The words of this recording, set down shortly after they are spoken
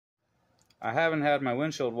I haven't had my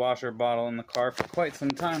windshield washer bottle in the car for quite some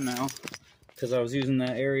time now because I was using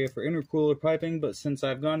that area for intercooler piping, but since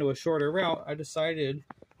I've gone to a shorter route, I decided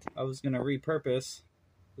I was going to repurpose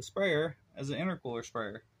the sprayer as an intercooler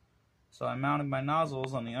sprayer. So I mounted my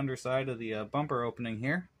nozzles on the underside of the bumper opening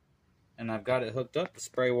here, and I've got it hooked up to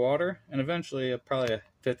spray water, and eventually probably a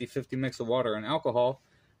 50-50 mix of water and alcohol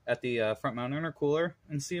at the front mount intercooler,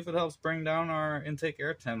 and see if it helps bring down our intake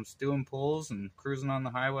air temps, doing pulls and cruising on the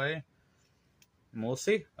highway. And we'll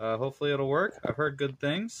see. Hopefully it'll work. I've heard good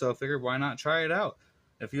things, so I figured why not try it out.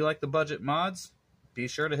 If you like the budget mods, be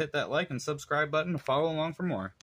sure to hit that like and subscribe button to follow along for more.